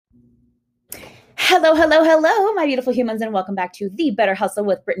Hello, hello, hello, my beautiful humans, and welcome back to The Better Hustle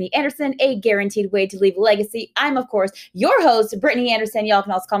with Brittany Anderson, a guaranteed way to leave a legacy. I'm, of course, your host, Brittany Anderson. Y'all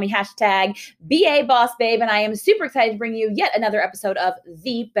can also call me hashtag BA Boss Babe, and I am super excited to bring you yet another episode of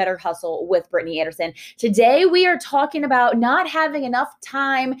The Better Hustle with Brittany Anderson. Today, we are talking about not having enough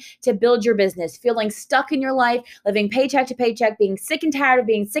time to build your business, feeling stuck in your life, living paycheck to paycheck, being sick and tired of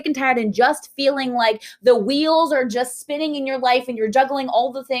being sick and tired, and just feeling like the wheels are just spinning in your life and you're juggling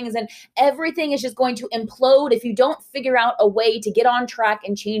all the things and everything is just going to implode if you don't figure out a way to get on track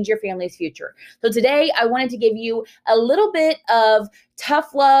and change your family's future. So today I wanted to give you a little bit of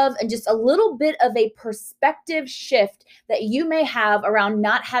tough love and just a little bit of a perspective shift that you may have around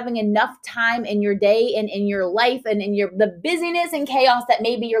not having enough time in your day and in your life and in the busyness and chaos that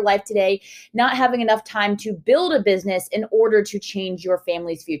may be your life today, not having enough time to build a business in order to change your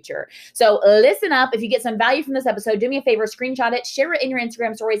family's future. So listen up. If you get some value from this episode, do me a favor, screenshot it, share it in your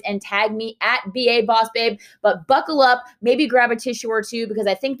Instagram stories, and tag me at BA Boss Babe. But buckle up, maybe grab a tissue or two, because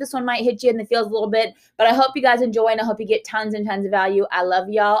I think this one might hit you in the feels a little bit. But I hope you guys enjoy, and I hope you get tons and tons of value. I love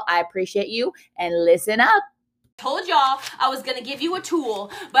y'all. I appreciate you. And listen up. Told y'all I was going to give you a tool,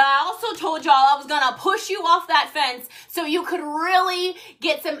 but I also told y'all I was going to push you off that fence so you could really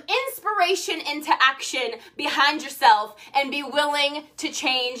get some inspiration into action behind yourself and be willing to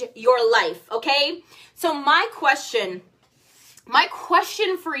change your life, okay? So my question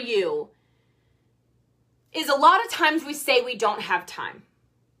for you is, a lot of times we say we don't have time.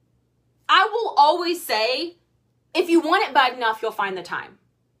 I will always say, if you want it bad enough, you'll find the time.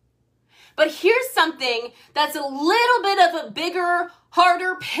 But here's something that's a little bit of a bigger,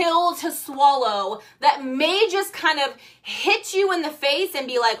 harder pill to swallow that may just kind of hit you in the face and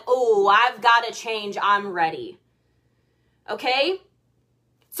be like, oh, I've got to change. I'm ready. Okay?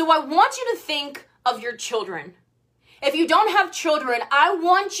 So I want you to think of your children. If you don't have children, I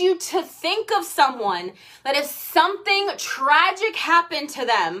want you to think of someone that if something tragic happened to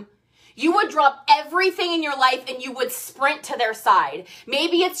them, you would drop everything in your life and you would sprint to their side.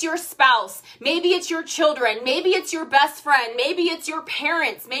 Maybe it's your spouse. Maybe it's your children. Maybe it's your best friend. Maybe it's your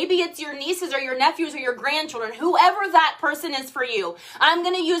parents. Maybe it's your nieces or your nephews or your grandchildren. Whoever that person is for you. I'm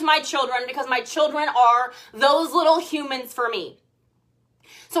going to use my children because my children are those little humans for me.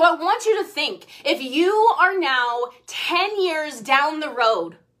 So I want you to think, if you are now 10 years down the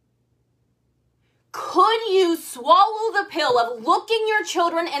road, could you swallow the pill of looking your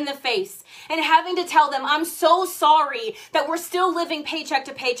children in the face and having to tell them, I'm so sorry that we're still living paycheck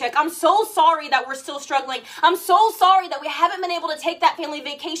to paycheck. I'm so sorry that we're still struggling. I'm so sorry that we haven't been able to take that family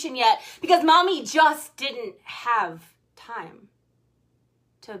vacation yet because mommy just didn't have time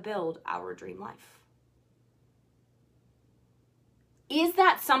to build our dream life. Is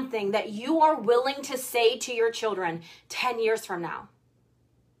that something that you are willing to say to your children 10 years from now?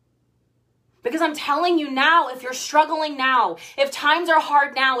 Because I'm telling you now, if you're struggling now, if times are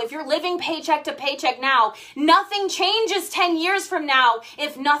hard now, if you're living paycheck to paycheck now, nothing changes 10 years from now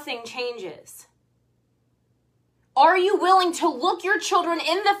if nothing changes. Are you willing to look your children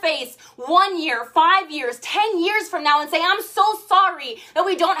in the face 1 year, 5 years, 10 years from now and say, I'm so sorry that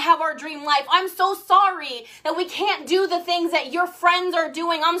we don't have our dream life. I'm so sorry that we can't do the things that your friends are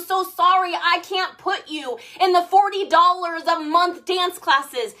doing. I'm so sorry I can't put you in the $40 a month dance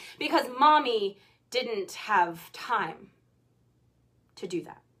classes because mommy didn't have time to do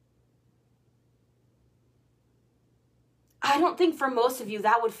that. I don't think for most of you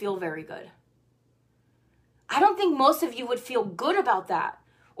that would feel very good. I don't think most of you would feel good about that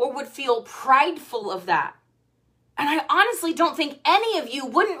or would feel prideful of that. And I honestly don't think any of you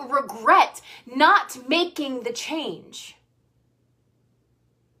wouldn't regret not making the change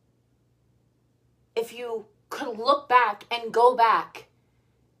if you could look back and go back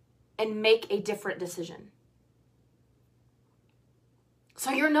and make a different decision.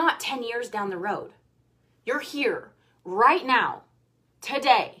 So you're not 10 years down the road. You're here right now,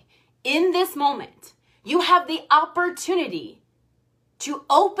 today, in this moment. You have the opportunity to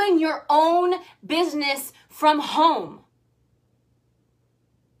open your own business from home.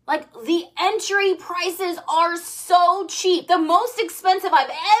 Like, the entry prices are so cheap. The most expensive I've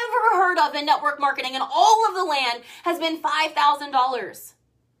ever heard of in network marketing in all of the land has been $5,000.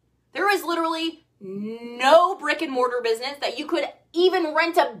 There is literally no brick and mortar business that you could even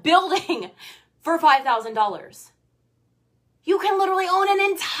rent a building for $5,000. You can literally own an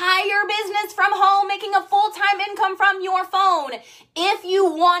entire business from home, making a full-time income from your phone. If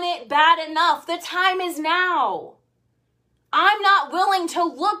you want it bad enough, the time is now. I'm not willing to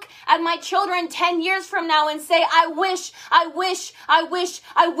look at my children 10 years from now and say, I wish I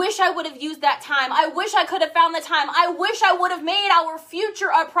would have used that time. I wish I could have found the time. I wish I would have made our future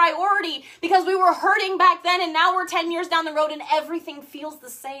a priority because we were hurting back then and now we're 10 years down the road and everything feels the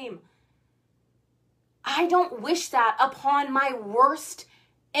same. I don't wish that upon my worst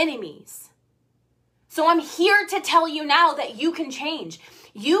enemies. So I'm here to tell you now that you can change.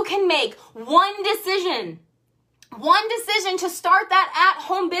 You can make one decision to start that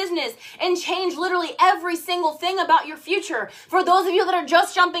at-home business and change literally every single thing about your future. For those of you that are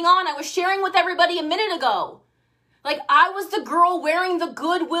just jumping on, I was sharing with everybody a minute ago. Like, I was the girl wearing the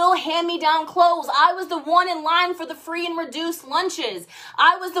Goodwill hand-me-down clothes. I was the one in line for the free and reduced lunches.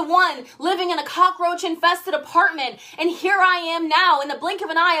 I was the one living in a cockroach-infested apartment. And here I am now, in the blink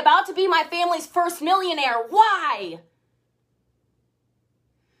of an eye, about to be my family's first millionaire. Why?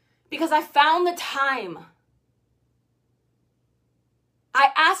 Because I found the time. I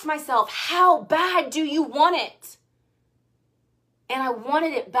asked myself, how bad do you want it? And I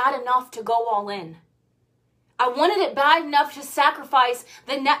wanted it bad enough to go all in. I wanted it bad enough to sacrifice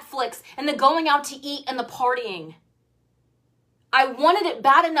the Netflix and the going out to eat and the partying. I wanted it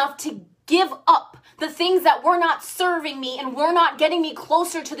bad enough to give up the things that were not serving me and were not getting me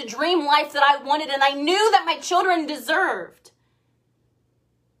closer to the dream life that I wanted and I knew that my children deserved.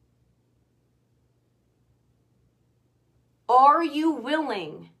 Are you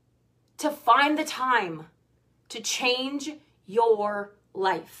willing to find the time to change your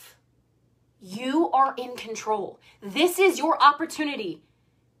life? You are in control. This is your opportunity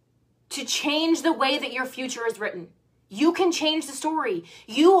to change the way that your future is written. You can change the story.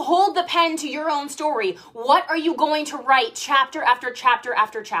 You hold the pen to your own story. What are you going to write chapter after chapter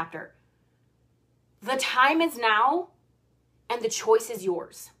after chapter? The time is now, and the choice is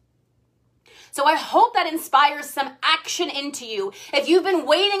yours. So I hope that inspires some action into you. If you've been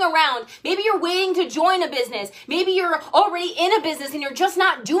waiting around, maybe you're waiting to join a business. Maybe you're already in a business and you're just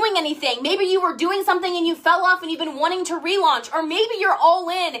not doing anything. Maybe you were doing something and you fell off and you've been wanting to relaunch. Or maybe you're all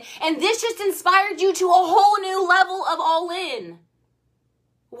in and this just inspired you to a whole new level of all in.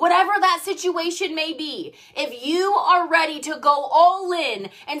 Whatever that situation may be, if you are ready to go all in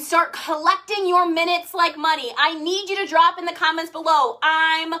and start collecting your minutes like money, I need you to drop in the comments below,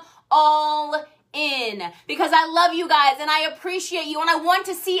 I'm all in, because I love you guys and I appreciate you and I want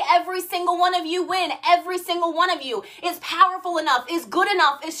to see every single one of you win. Every single one of you is powerful enough, is good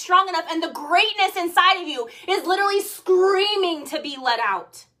enough, is strong enough, and the greatness inside of you is literally screaming to be let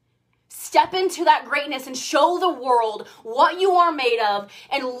out. Step into that greatness and show the world what you are made of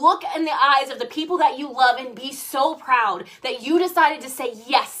and look in the eyes of the people that you love and be so proud that you decided to say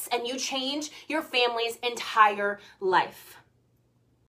yes and you change your family's entire life.